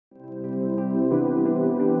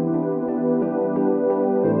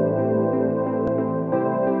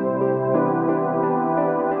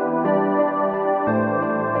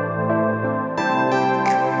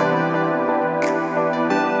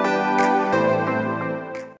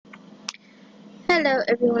Hello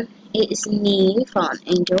everyone, it is me, Fallen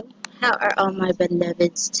Angel. How are all my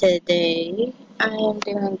beloveds today? I am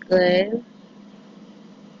doing good.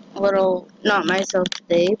 A little, not myself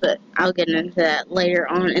today, but I'll get into that later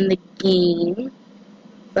on in the game.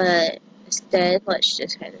 But instead, let's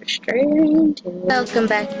just head straight into it. Welcome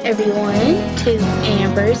back everyone to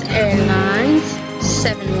Amber's Airlines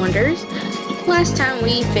 7 Wonders. Last time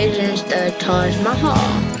we finished the Taj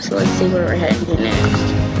Mahal, so let's see where we're heading to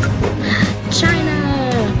next. China!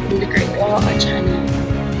 The Great Wall of China.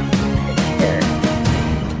 There.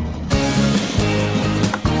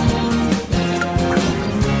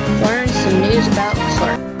 Learn some news about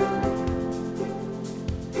Clark.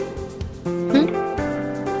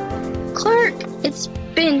 Clark, it's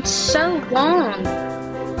been so long.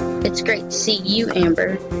 It's great to see you,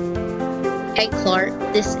 Amber. Hey, Clark,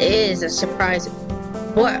 this is a surprise.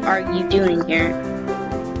 What are you doing here?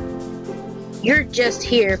 You're just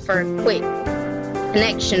here for a quick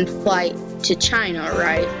connection flight to China,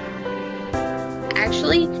 right?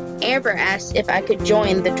 Actually, Amber asked if I could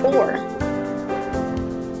join the tour.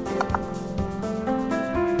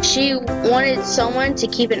 She wanted someone to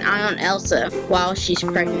keep an eye on Elsa while she's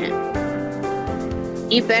pregnant.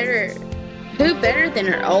 Who better than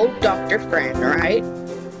her old doctor friend, right?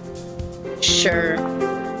 Sure.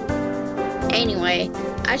 Anyway,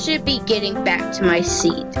 I should be getting back to my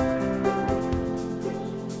seat.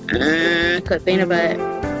 Quit being a butt.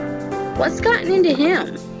 What's gotten into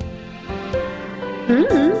him?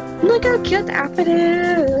 Look how cute the outfit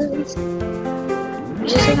is. You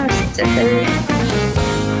just gonna sit there,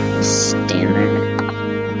 stand there,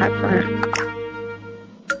 have fun.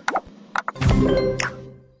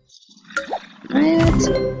 Let's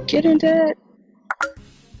get into it.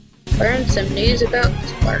 Learn some news about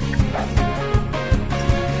Clark.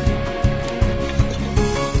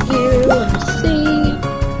 You wanna see?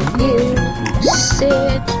 You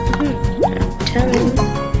sit. Tell me.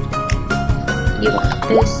 You want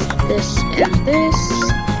this, this, and this.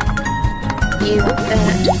 You want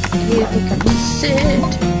that. You can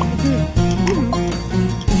sit.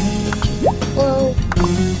 Whoa.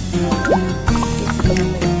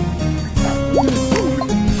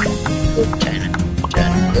 China.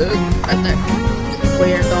 Right there. We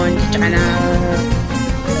are going to China.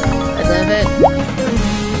 I love it.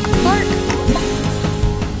 Clark.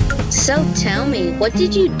 So tell me, what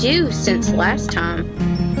did you do since last time?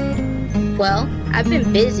 Well, I've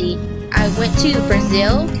been busy. I went to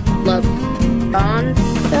Brazil, Lebanon,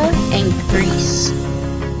 and Greece.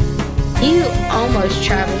 You almost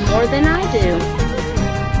travel more than I do.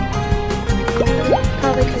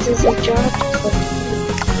 Probably because it's a job.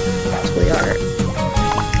 Sweetheart.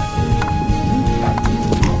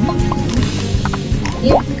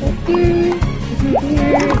 You can go here,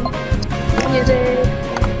 music,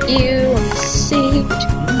 you seat,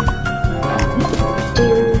 do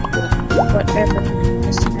whatever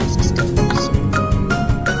is necessary.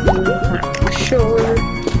 You want for sure,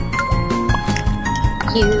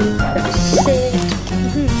 you can sit,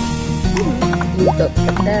 you go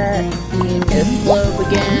for that, you need to globe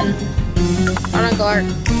again. On a Clark.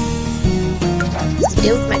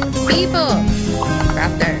 Still my people,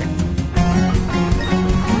 right there.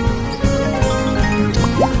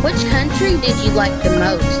 Which country did you like the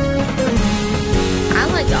most? I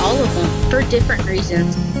liked all of them for different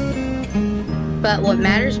reasons. But what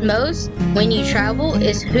matters most when you travel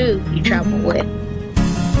is who you travel with.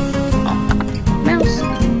 Oh, mouse.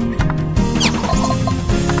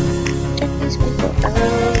 Check these people out.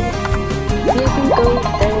 You can go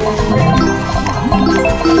there.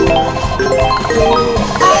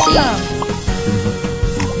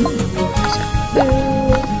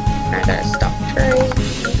 I gotta stop trade.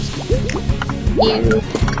 You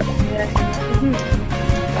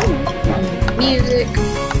music.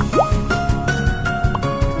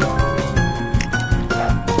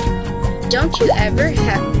 Don't you ever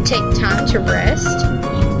take time to rest?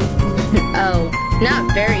 Oh,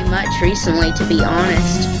 not very much recently, to be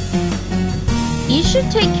honest. You should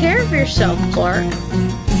take care of yourself, Clark.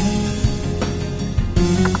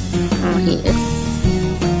 Oh, he is.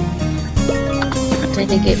 I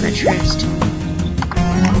think I get much rest.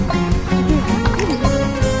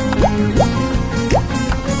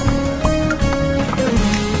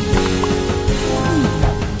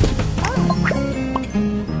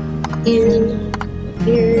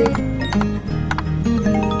 Here.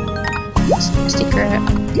 Nasty crap.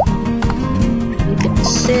 You can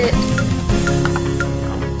sit.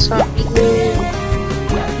 Softly here.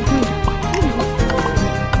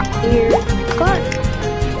 Fun.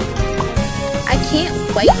 I can't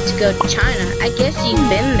wait to go to China. I guess you've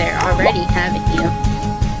been there already, haven't you?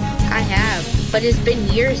 I have. but it's been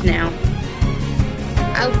years now.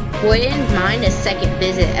 I wouldn't mind a second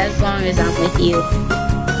visit as long as I'm with you.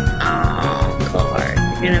 Oh, Clark,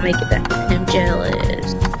 you're gonna make him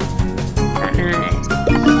jealous. Not nice. I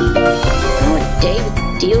don't know what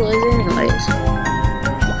David's deal is anyways.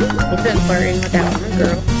 He's been flirting with that one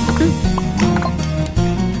girl.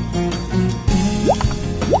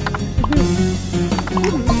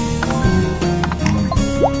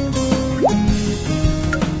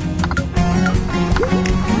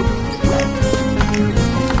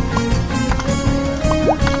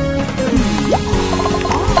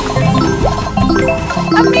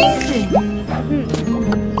 Amazing!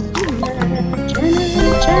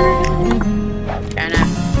 China.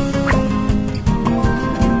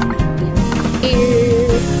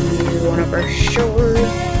 Here, you wanna brush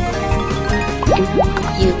shorts?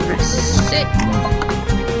 You wanna sit?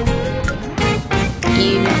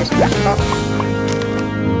 You just wanna talk.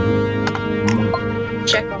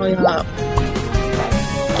 Check all y'all out.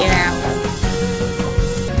 Get out.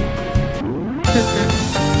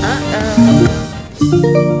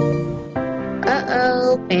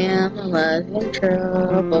 Uh-oh, Pamela's in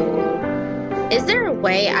trouble. Is there a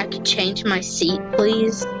way I could change my seat,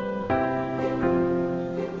 please?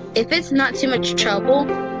 If it's not too much trouble,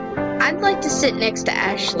 I'd like to sit next to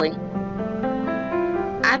Ashley.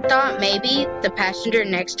 I thought maybe the passenger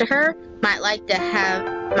next to her might like to have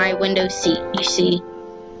my window seat, you see.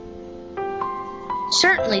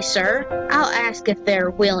 Certainly, sir. I'll ask if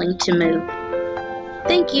they're willing to move.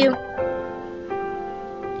 Thank you.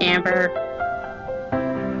 Amber.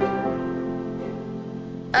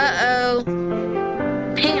 Uh-oh.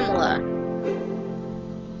 Pamela.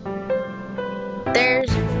 There's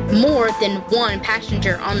more than one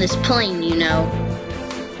passenger on this plane, you know.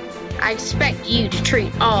 I expect you to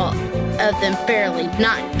treat all of them fairly,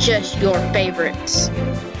 not just your favorites.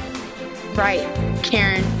 Right,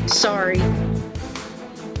 Karen. Sorry.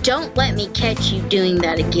 Don't let me catch you doing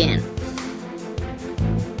that again.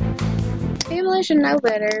 Pamela should know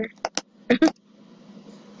better.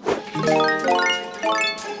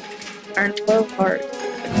 Earn 12 hearts.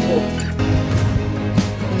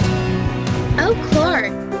 Oh,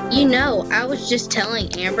 Clark, you know, I was just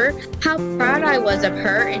telling Amber how proud I was of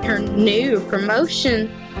her and her new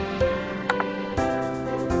promotion.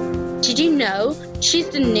 Did you know she's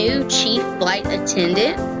the new chief flight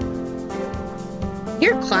attendant?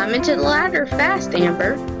 You're climbing to the ladder fast,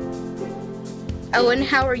 Amber. Oh, and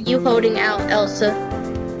how are you holding out, Elsa?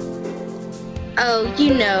 Oh,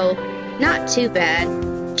 you know, not too bad.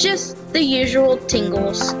 Just the usual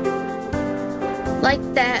tingles. Like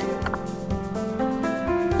that.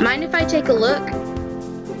 Mind if I take a look?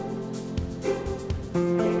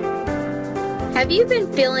 Have you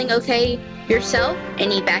been feeling okay yourself?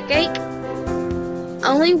 Any backache?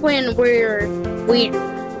 Only when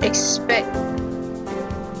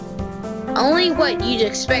Only what you'd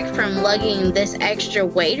expect from lugging this extra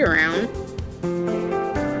weight around.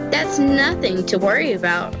 That's nothing to worry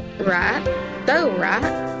about, right? Though,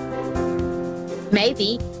 right?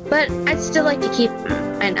 Maybe, but I'd still like to keep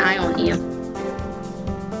an eye on you.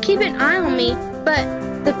 Keep an eye on me, but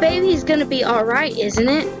the baby's gonna be alright, isn't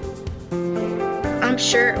it? I'm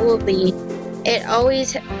sure it will be. It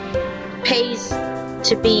always pays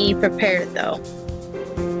to be prepared, though.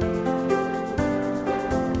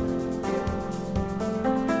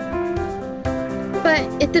 But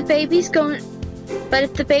if the baby's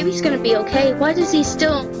gonna be okay, why does he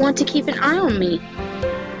still want to keep an eye on me?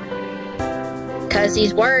 'Cause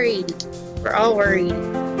he's worried. We're all worried.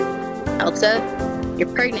 Elsa, you're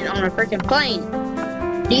pregnant on a freaking plane.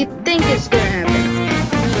 Do you think it's gonna happen?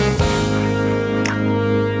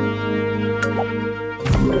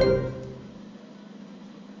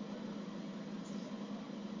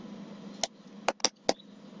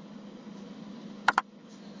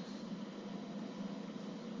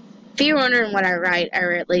 If you're wondering what I write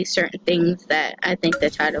at least certain things that I think the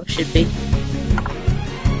title should be.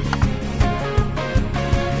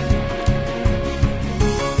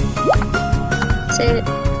 That's it.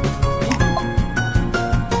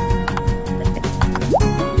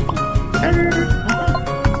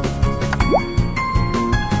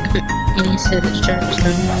 And you said it's charged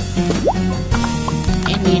on.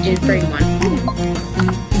 And you did bring one.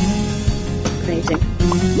 Amazing.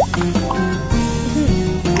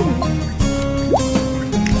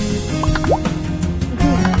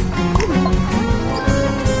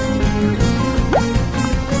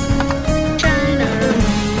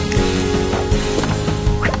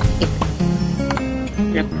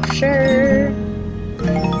 Sure.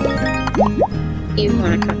 You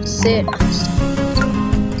wanna come sit?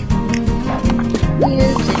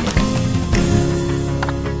 Music.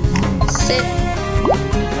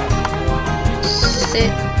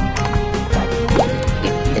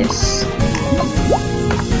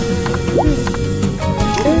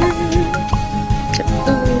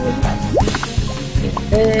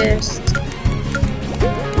 this.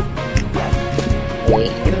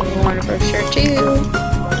 Wait, you want to brush her too.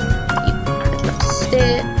 You gotta go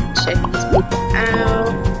sit, check these people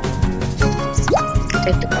out.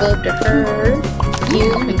 Take the globe to her. You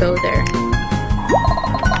can go there.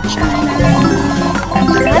 China.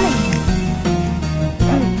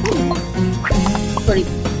 What do you...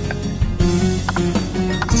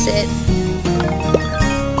 Sit.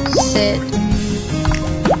 Sit.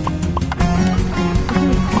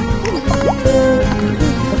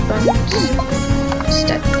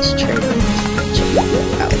 Stack this trailer. Check it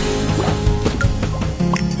out.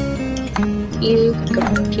 You can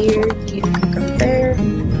come up here. You can come there.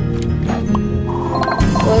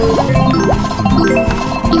 Whoa.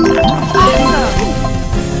 You can come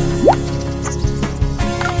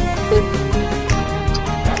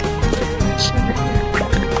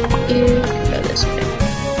You can go this way.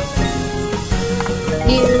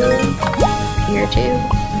 You here too.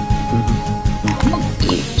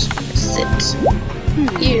 You just want to sit.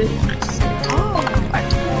 You want to sit.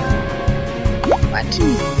 What?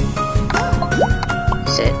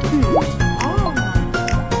 Sit.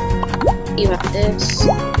 You want this?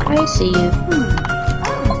 I see you.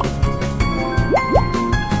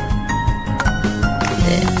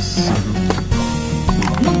 This.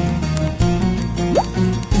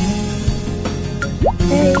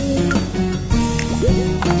 Hey.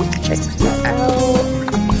 Check this out.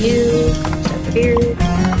 You. Over here.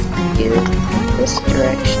 You. This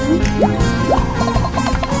direction. This.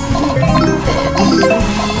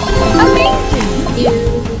 Amazing! You.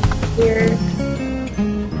 Here.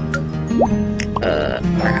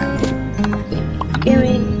 Crap.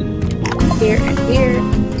 Gimme. Here and here.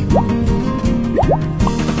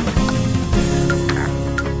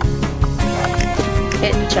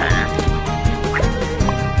 Hit China.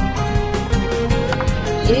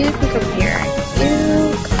 You can come here. You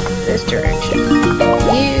come this direction. You come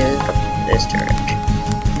this direction.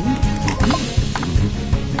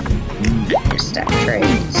 Just stack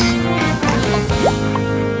trays.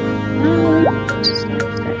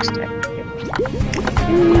 Stack.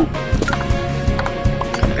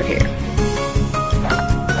 Over here.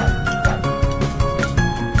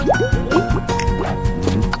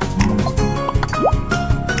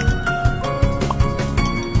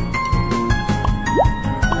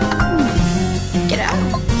 Get out.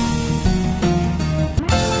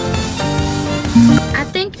 I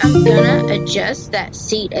think I'm gonna adjust that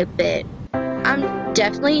seat a bit. I'm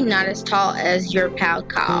definitely not as tall as your pal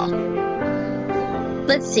Kyle.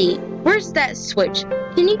 Let's see, where's that switch?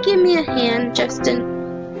 Can you give me a hand, Justin?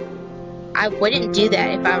 I wouldn't do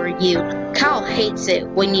that if I were you. Kyle hates it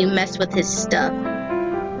when you mess with his stuff.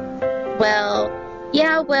 Well,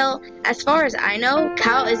 as far as I know,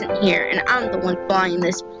 Kyle isn't here, and I'm the one flying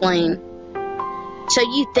this plane. So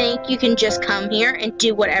you think you can just come here and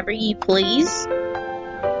do whatever you please?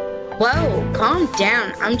 Whoa, calm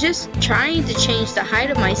down. I'm just trying to change the height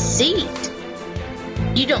of my seat.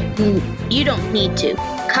 You don't need to.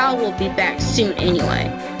 Kyle will be back soon anyway.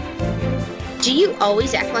 Do you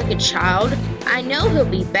always act like a child? I know he'll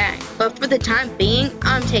be back, but for the time being,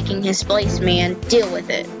 I'm taking his place, man. Deal with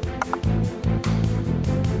it.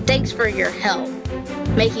 Thanks for your help,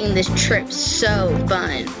 making this trip so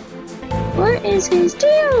fun. What is his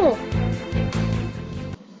deal?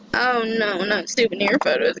 Oh no, not souvenir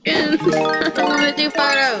photos again. I don't want to do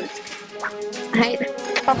photos. I hate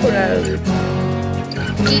photos.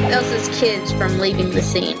 Keep Elsa's kids from leaving the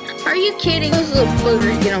scene. Are you kidding? Those little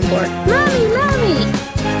boogers get on board. Mommy!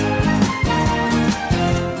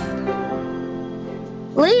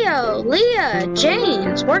 Leah,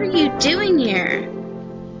 James, what are you doing here?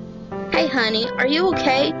 Hey honey, are you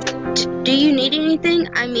okay? Do you need anything?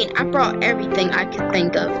 I mean, I brought everything I could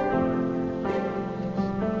think of.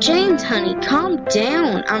 James, honey, calm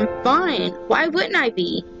down. I'm fine. Why wouldn't I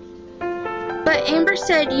be? But Amber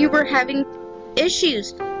said you were having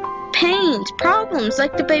issues, pains, problems,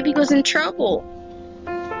 like the baby was in trouble.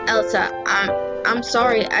 Elsa, I'm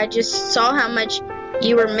sorry. I just saw how much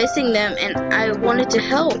you were missing them and I wanted to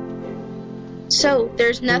help. So,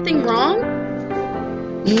 there's nothing wrong?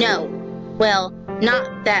 No. Well,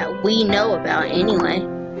 not that we know about anyway.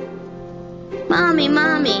 Mommy,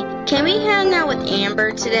 can we hang out with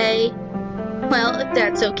Amber today? Well, if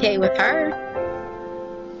that's okay with her.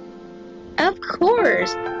 Of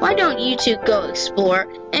course. Why don't you two go explore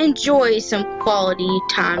and enjoy some quality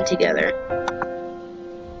time together?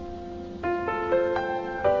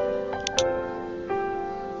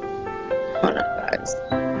 Hold on, guys.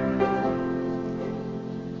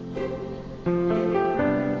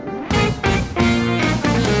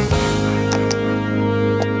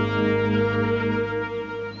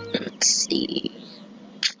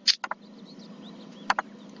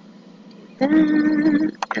 that,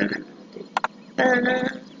 and then do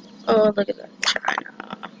that. Oh, look at that China.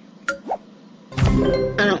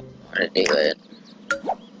 I don't want to do it.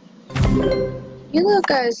 You little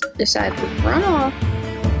guys decide to run off,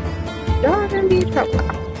 y'all are gonna be in trouble.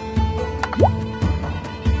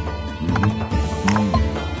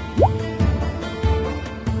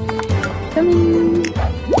 Come in.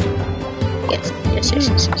 Yes.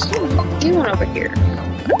 You want over here.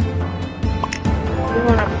 You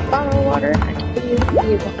want a bottle of water? I can give you.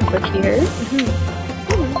 You want over here.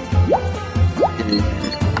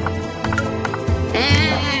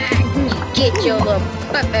 Get your little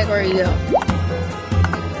butt back where you go.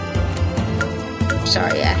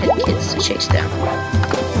 Sorry, I had kids to chase down.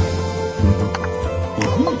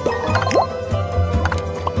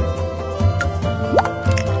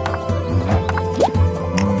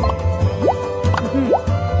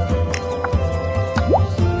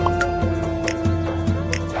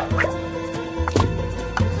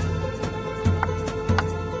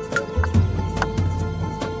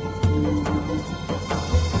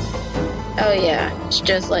 Oh yeah, it's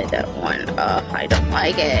just like that one. I don't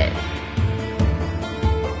like it.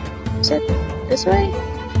 Is it this way?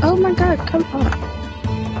 Oh my god, come on.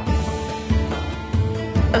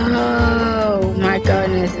 Oh my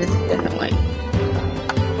goodness, this is annoying.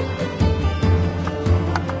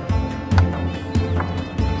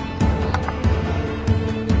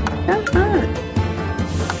 Come on.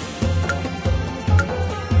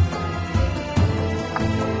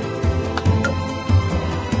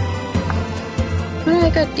 What do I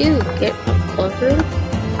gotta do? Get closer?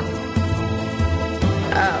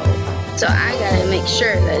 Oh, so I gotta make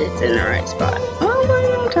sure that it's in the right spot. Oh, why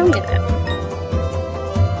don't you tell me that?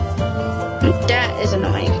 That is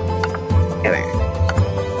annoying. Come here.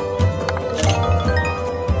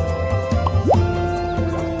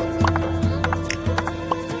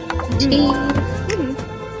 Tea.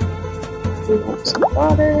 We want some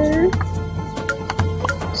water.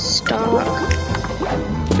 Stock.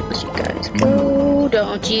 Let you guys go,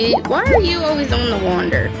 don't you? Why are you always on the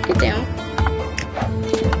wander? Get down.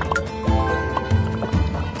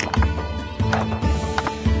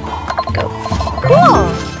 Go. Cool.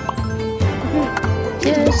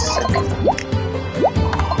 Yes.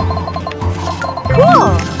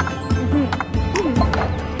 Cool.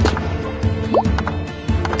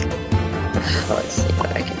 Let's see what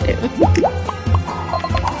I can do.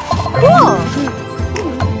 Cool.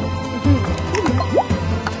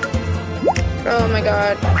 Oh my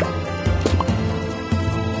god.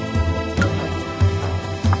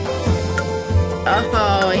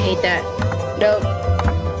 Oh, I hate that. Nope.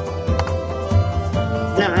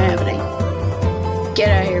 Not happening. Get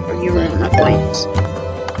out of here before you ruin my points.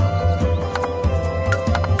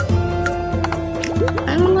 I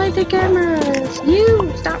don't like the cameras.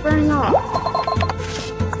 You stop running off.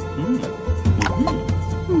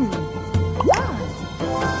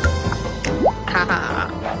 Haha.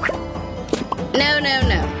 No, no,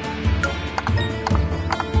 no.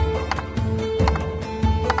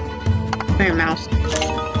 Come here, mouse.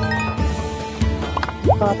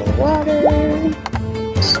 Bottle of water.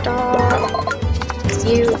 Stop.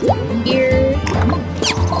 You here.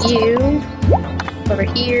 You over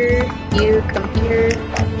here. You come here.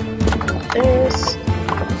 This.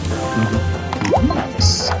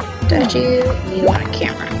 Statue. You want a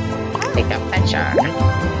camera. Pick up that shot.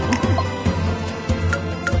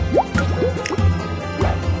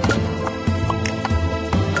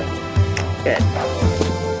 Good.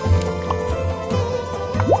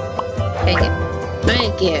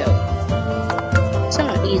 Thank you.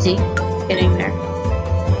 Somewhat easy getting there.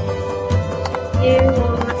 You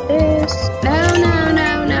want this? No, no,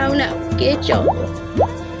 no, no, no. Get your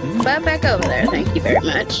butt back over there. Thank you very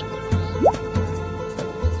much.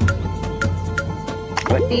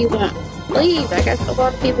 What do you want? Leave. I got a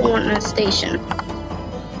lot of people wanting a station.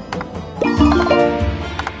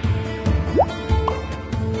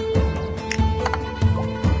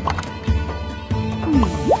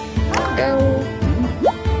 Go.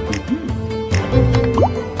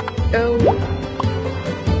 Go.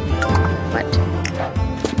 What?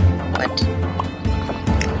 What?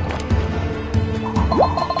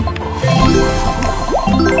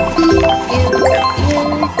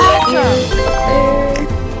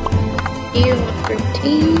 You want green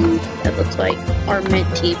tea? That looks like, or mint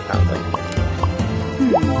tea probably.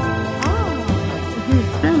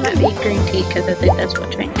 That might be green tea because I think that's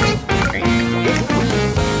what Chinese drink.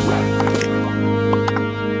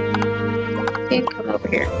 You can come over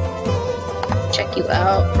here. Check you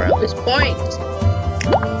out for all this points.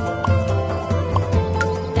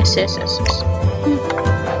 Yes.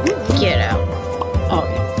 Get out. Oh.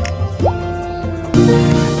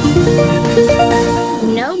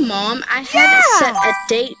 a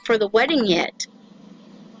date for the wedding yet.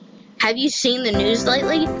 Have you seen the news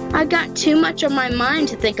lately? I've got too much on my mind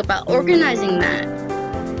to think about organizing that.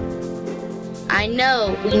 I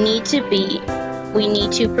know we need to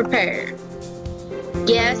prepare.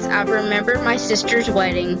 Yes, I remember my sister's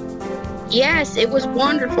wedding. Yes, it was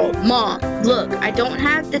wonderful. Mom, look, I don't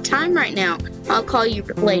have the time right now. I'll call you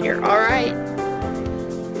later, alright?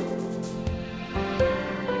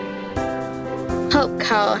 Hope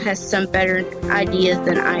Kyle has some better ideas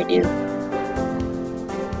than I do.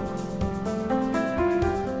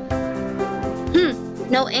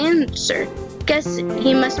 No answer. Guess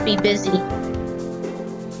he must be busy.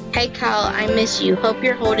 Hey Kyle, I miss you. Hope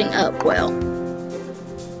you're holding up well.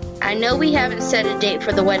 I know we haven't set a date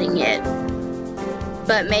for the wedding yet,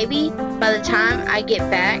 but maybe by the time I get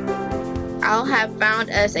back, I'll have found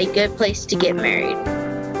us a good place to get married.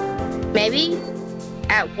 Maybe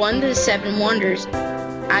at one of the 7 wonders,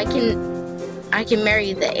 I can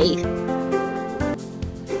marry the 8th.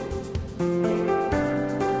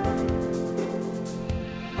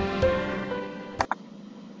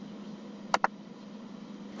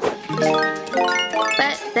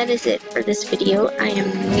 But that is it for this video. I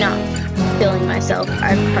am not feeling myself.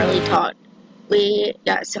 I've hardly talked. We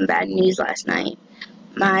got some bad news last night.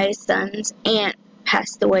 My son's aunt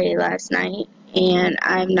passed away last night, and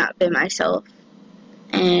I've not been myself.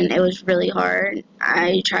 And it was really hard.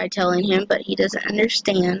 I tried telling him, but he doesn't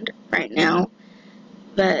understand right now.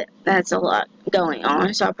 But that's a lot going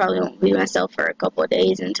on, so I probably won't be myself for a couple of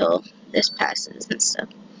days until this passes and stuff.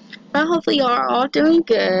 But hopefully y'all are all doing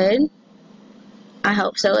good. I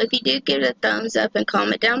hope so. If you do, give it a thumbs up and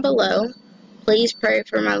comment down below. Please pray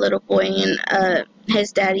for my little boy and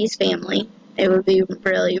his daddy's family. It would be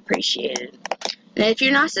really appreciated. And if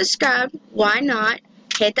you're not subscribed, why not?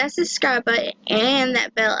 Hit that subscribe button and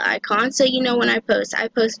that bell icon so you know when I post. I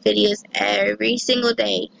post videos every single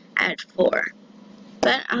day at 4.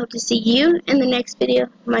 But I hope to see you in the next video.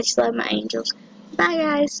 Much love, my angels. Bye,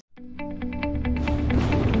 guys.